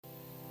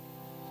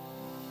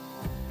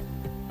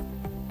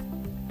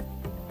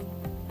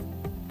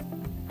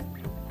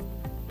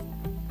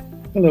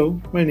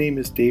Hello, my name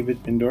is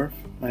David Mindorff.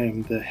 I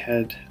am the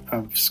head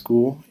of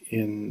school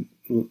in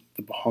the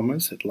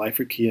Bahamas at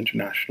Lyford Cay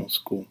International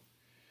School.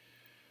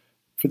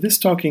 For this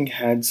Talking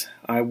Heads,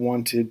 I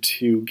wanted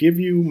to give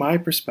you my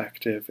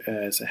perspective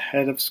as a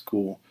head of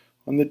school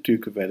on the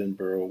Duke of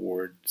Edinburgh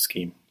Award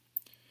scheme.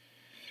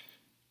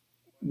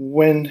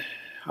 When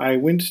I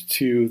went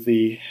to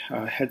the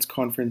Heads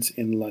Conference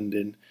in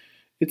London,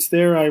 it's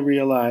there I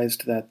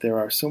realized that there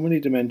are so many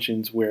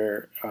dimensions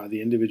where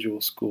the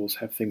individual schools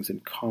have things in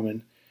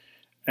common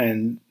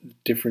and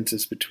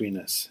differences between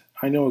us.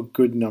 I know a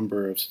good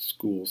number of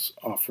schools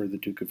offer the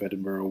Duke of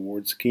Edinburgh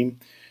Award scheme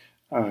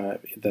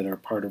that are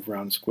part of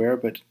Round Square,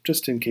 but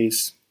just in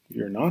case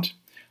you're not,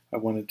 I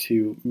wanted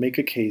to make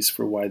a case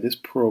for why this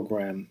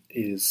program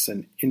is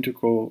an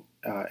integral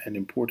and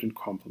important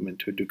complement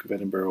to a Duke of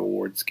Edinburgh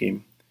Award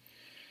scheme.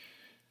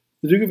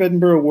 The Duke of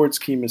Edinburgh Award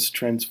scheme is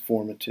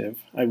transformative.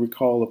 I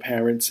recall a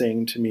parent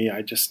saying to me,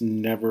 I just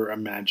never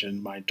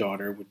imagined my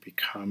daughter would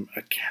become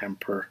a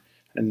camper.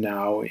 And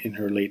now, in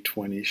her late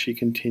 20s, she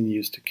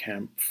continues to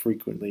camp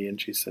frequently, and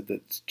she said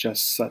that's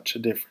just such a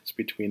difference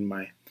between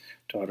my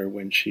daughter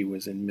when she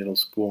was in middle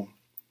school.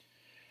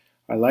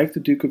 I like the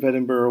Duke of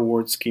Edinburgh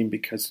Award scheme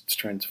because it's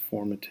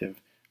transformative.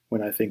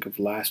 When I think of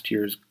last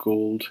year's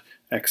gold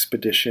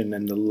expedition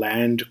and the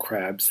land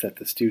crabs that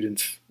the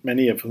students,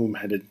 many of whom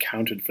had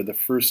encountered for the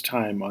first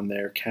time on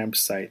their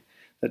campsite,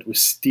 that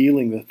was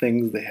stealing the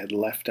things they had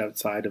left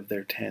outside of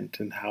their tent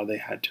and how they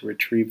had to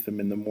retrieve them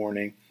in the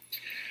morning.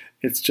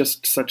 It's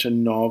just such a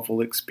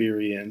novel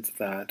experience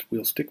that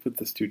will stick with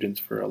the students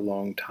for a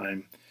long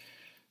time.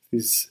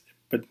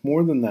 But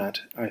more than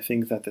that, I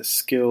think that the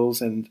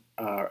skills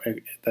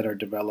that are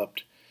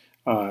developed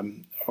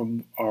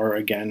are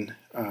again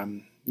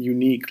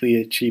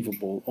uniquely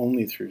achievable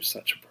only through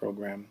such a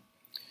program.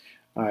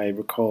 I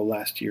recall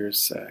last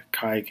year's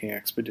kayaking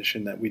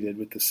expedition that we did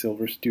with the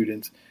silver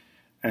students,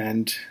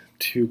 and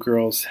two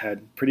girls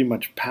had pretty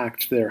much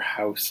packed their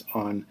house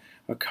on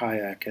a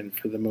kayak, and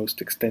for the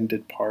most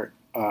extended part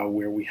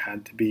where we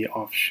had to be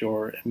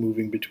offshore and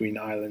moving between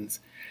islands,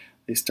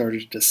 they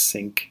started to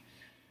sink.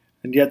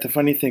 And yet the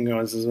funny thing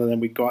was is when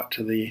we got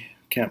to the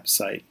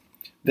campsite,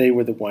 they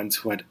were the ones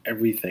who had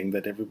everything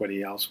that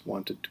everybody else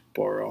wanted to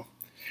borrow.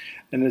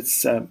 And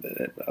it's a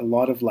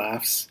lot of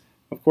laughs,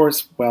 of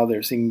course, while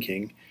they're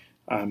sinking.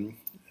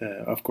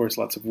 Of course,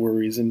 lots of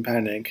worries and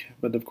panic,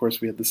 but of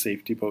course we had the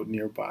safety boat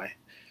nearby.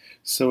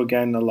 So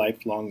again, a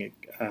lifelong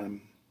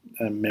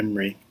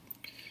memory.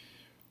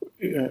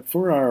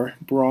 For our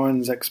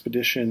bronze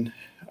expedition,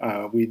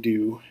 we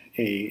do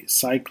a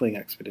cycling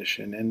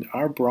expedition, and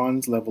our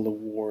bronze level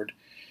award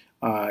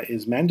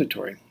is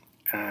mandatory.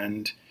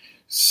 And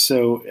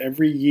so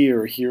every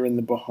year here in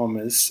the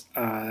Bahamas,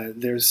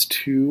 there's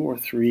 2 or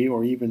 3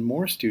 or even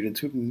more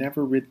students who've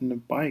never ridden a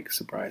bike,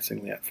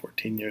 surprisingly, at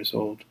 14 years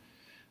old.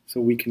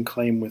 So we can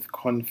claim with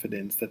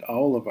confidence that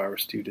all of our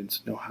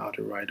students know how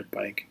to ride a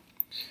bike.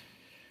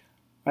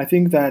 I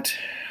think that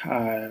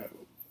the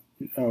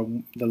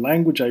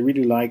language I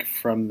really like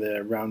from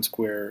the Round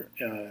Square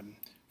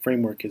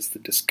framework is the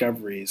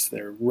discoveries.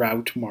 They're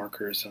route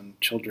markers on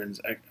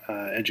children's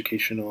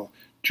educational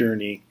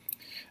journey.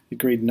 At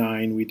grade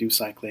 9, we do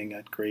cycling.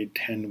 At grade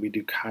 10, we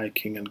do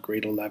kayaking. At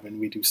grade 11,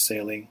 we do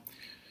sailing.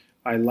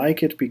 I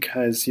like it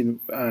because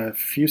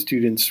few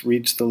students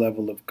reach the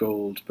level of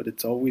gold, but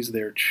it's always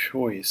their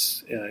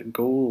choice.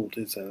 Gold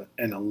is an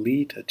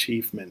elite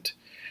achievement.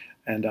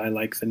 And I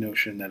like the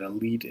notion that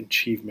elite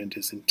achievement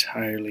is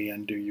entirely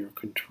under your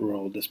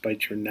control.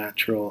 Despite your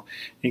natural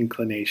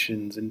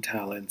inclinations and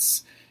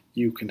talents,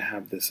 you can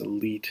have this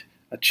elite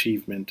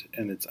achievement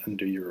and it's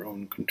under your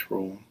own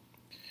control.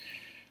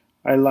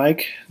 I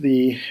like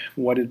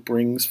what it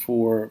brings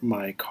for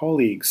my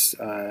colleagues.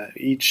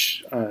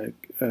 Each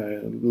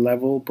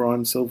level,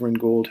 bronze, silver, and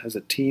gold, has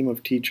a team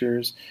of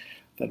teachers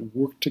that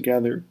work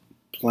together,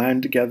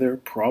 plan together,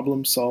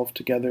 problem solve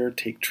together,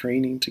 take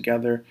training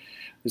together.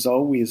 There's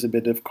always a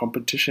bit of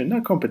competition,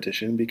 not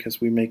competition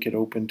because we make it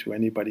open to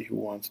anybody who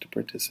wants to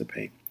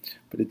participate,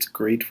 but it's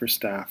great for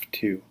staff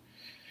too.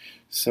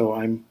 So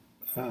I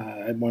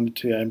wanted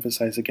to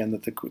emphasize again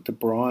that the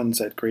bronze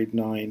at grade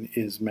 9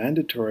 is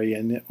mandatory,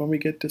 and when we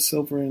get to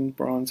silver and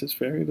bronze,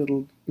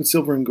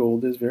 silver and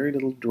gold, there's very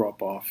little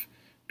drop off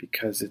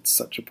because it's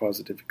such a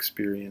positive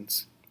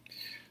experience.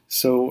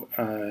 So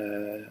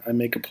I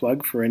make a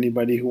plug for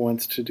anybody who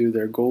wants to do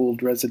their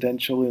gold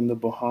residential in the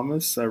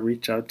Bahamas.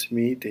 Reach out to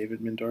me,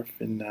 David Mindorff,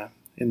 in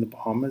the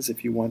Bahamas.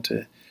 If you want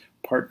to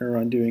partner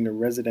on doing a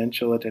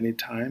residential at any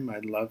time,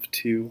 I'd love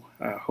to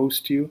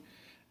host you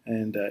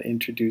and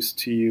introduce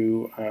to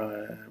you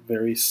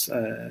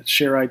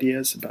share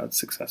ideas about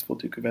successful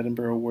Duke of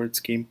Edinburgh Award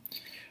scheme.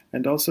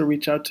 And also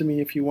reach out to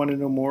me if you want to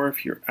know more,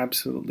 if you're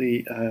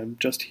absolutely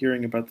just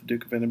hearing about the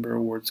Duke of Edinburgh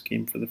Award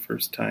scheme for the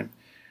first time.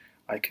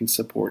 I can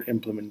support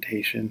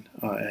implementation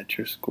at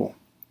your school.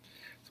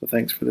 So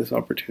thanks for this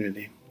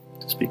opportunity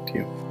to speak to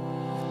you.